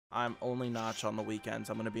I'm only Notch on the weekends,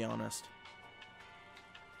 I'm gonna be honest.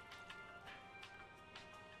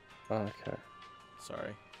 Okay.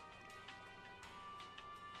 Sorry.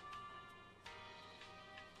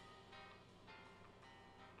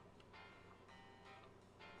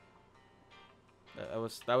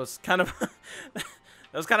 That was kind of that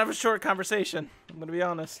was kind of a short conversation. I'm gonna be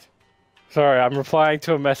honest. Sorry, I'm replying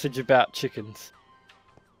to a message about chickens.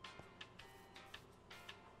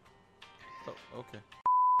 Oh, okay.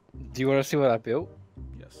 Do you want to see what I built?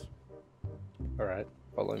 Yes. Alright,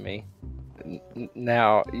 follow me.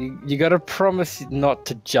 Now, you gotta promise not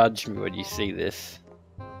to judge me when you see this.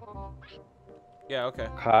 Yeah. Okay.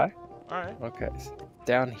 Okay? All right. Okay, so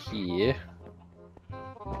down here.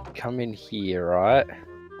 Come in here, right?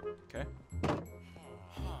 Okay.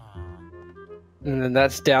 And then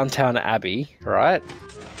that's Downtown Abbey, right?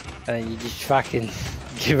 And then you just fucking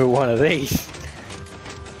give it one of these.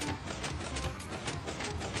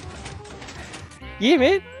 Yeah,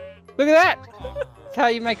 man. Look at that. That's how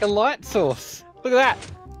you make a light source. Look at that.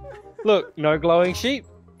 Look, no glowing sheep.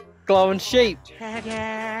 Glowing sheep.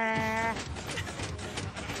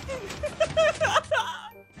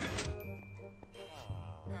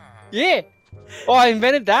 Yeah. Oh, I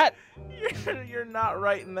invented that. You're not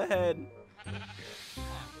right in the head.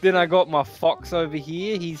 Then I got my fox over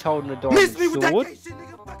here. He's holding a diamond sword.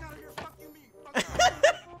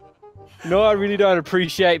 No, I really don't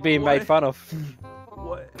appreciate being made fun of.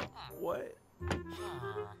 What?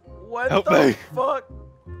 What Help the me. fuck?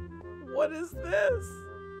 What is this?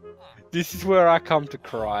 This is where I come to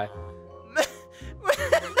cry.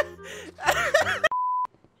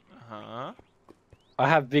 Huh? I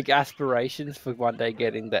have big aspirations for one day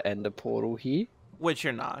getting the Ender portal here. Which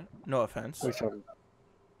you're not. No offense. Which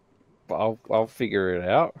I'll figure it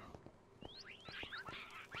out.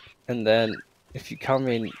 And then if you come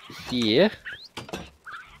in here,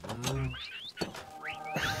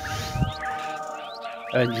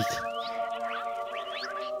 and you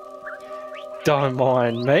don't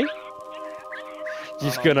mind me,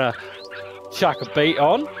 just gonna chuck a beat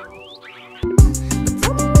on.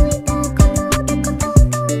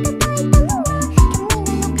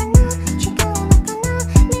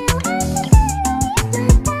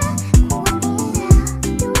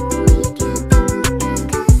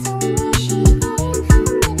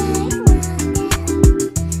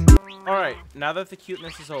 Now that the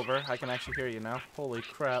cuteness is over, I can actually hear you now. Holy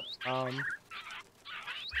crap. I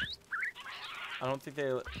don't think they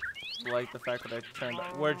like the fact that I turned...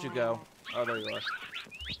 Where'd you go? Oh, there you are.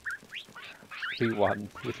 Be one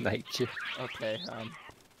with nature. Okay,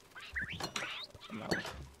 no.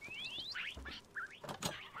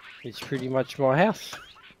 It's pretty much my house.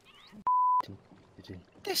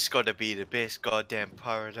 This gotta be the best goddamn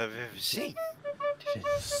pirate I've ever seen.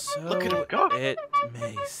 So Look at him go. it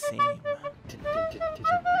may seem.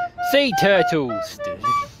 Sea turtles.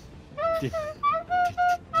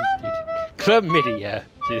 Chlamydia.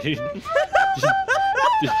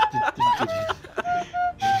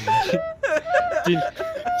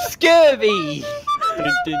 Scurvy.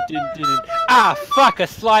 Ah, fuck, a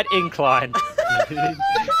slight incline.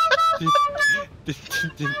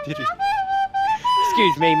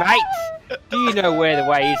 Excuse me, mates. Do you know where the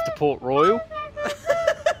way is to Port Royal?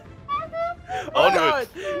 Oh god!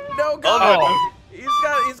 No god! Oh.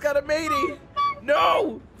 He's got a matey!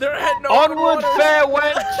 No! They're heading over Onward, fair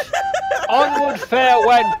wench! Onward, fair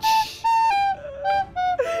wench!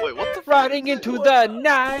 Wait, what the Riding into the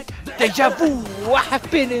night, deja vu. I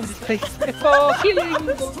have been in this place before.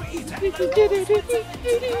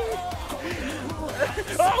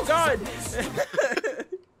 Oh god!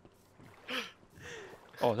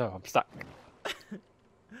 Oh no, I'm stuck.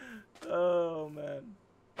 Oh man.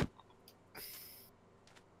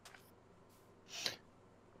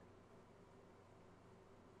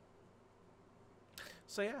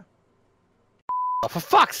 So yeah. Oh, for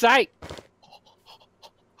fuck's sake!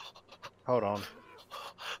 Hold on.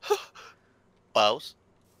 Wells?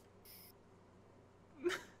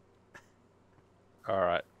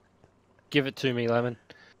 Alright. Give it to me, Lemon.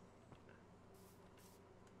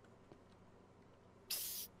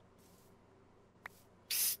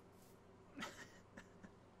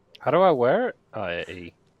 How do I wear it? Oh, yeah,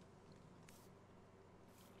 E.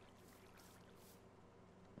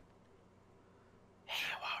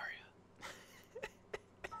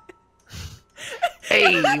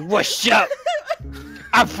 Hey, what's up?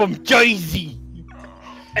 I'm from Jersey.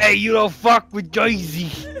 Hey, you don't fuck with Jersey.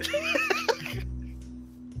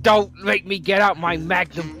 Don't make me get out my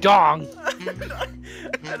Magnum dong.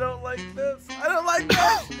 I don't like this. I don't like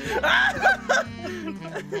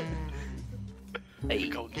this. We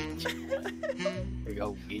go get you. We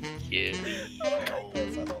go get you. We go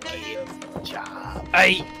get job.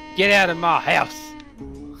 Hey, get out of my house.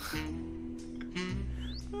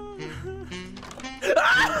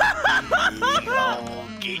 We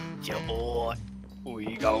gon' get you, boy.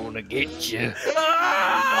 We gonna get you.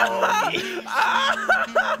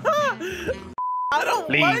 I don't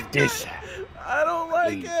Leave like this. it. I don't like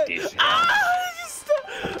Leave it. this Just-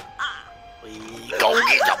 We gon'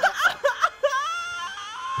 get you.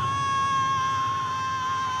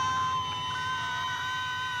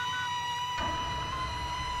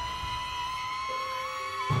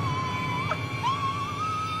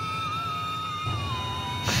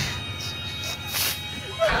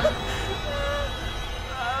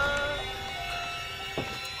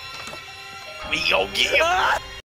 We gon' get you.